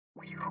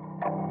I'm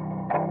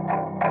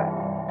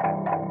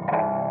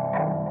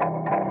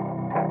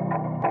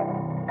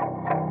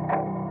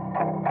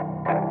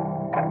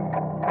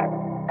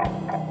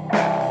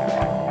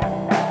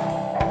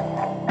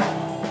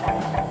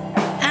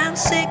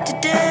sick to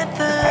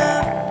death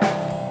of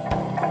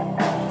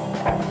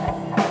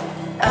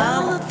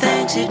all the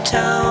things you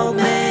told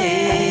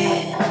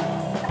me.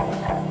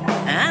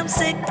 I'm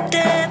sick to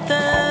death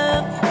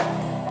of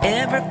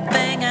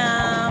everything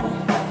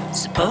I'm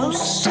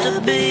supposed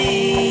to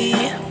be.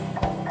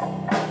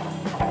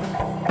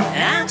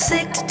 I'm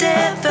sick to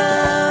death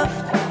of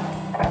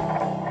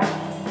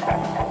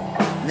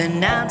the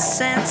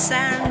nonsense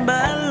and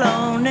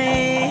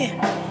baloney.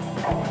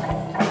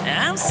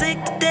 I'm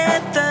sick to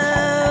death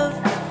of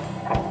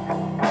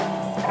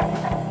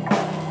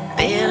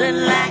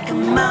feeling like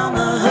I'm on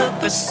the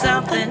hook for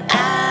something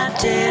I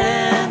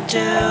didn't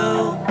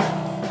do.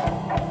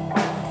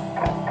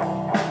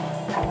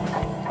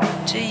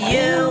 To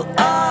you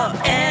or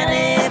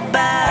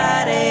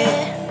anybody,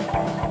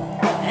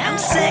 I'm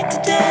sick to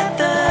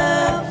death of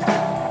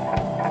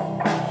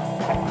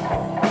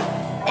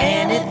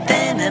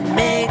anything that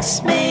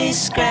makes me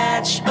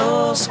scratch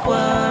or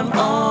squirm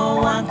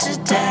or want to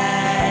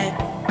die.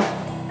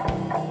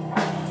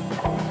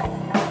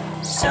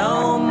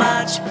 So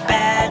much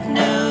bad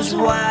news,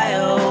 why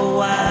oh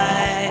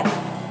why?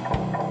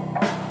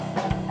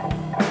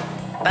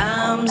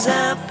 Bombs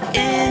up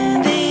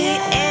in the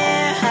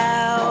air,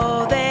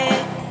 how they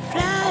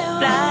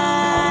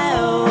fly,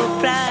 oh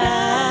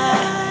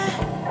fly.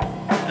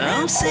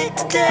 I'm sick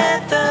to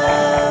death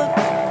of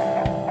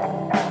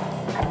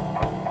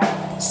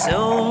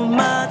so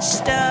much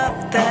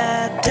stuff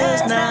that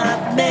does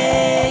not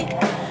make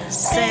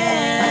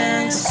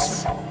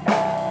sense.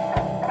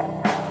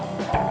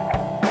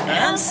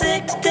 I'm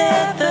sick to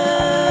death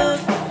of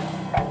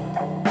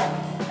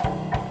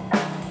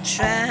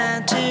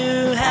trying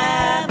to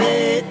have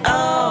it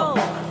all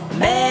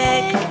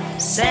make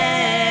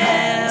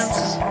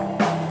sense.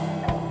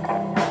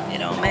 It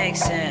don't make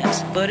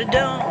sense, but it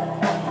don't,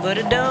 but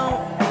it don't,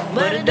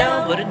 but it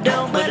don't, but it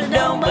don't, but it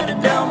don't, but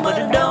it don't, but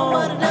it don't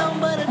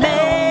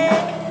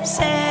make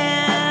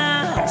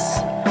sense.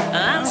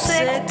 I'm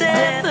sick to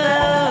death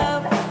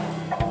of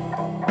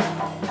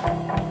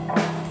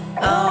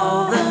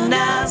all the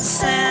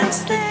nonsense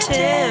they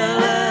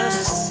tell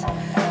us.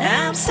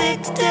 I'm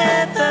sick to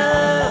death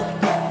of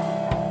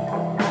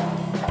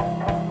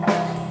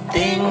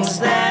things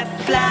that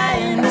fly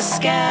in the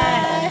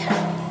sky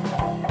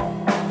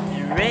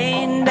and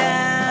rain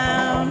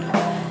down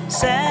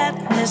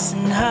sadness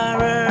and horror.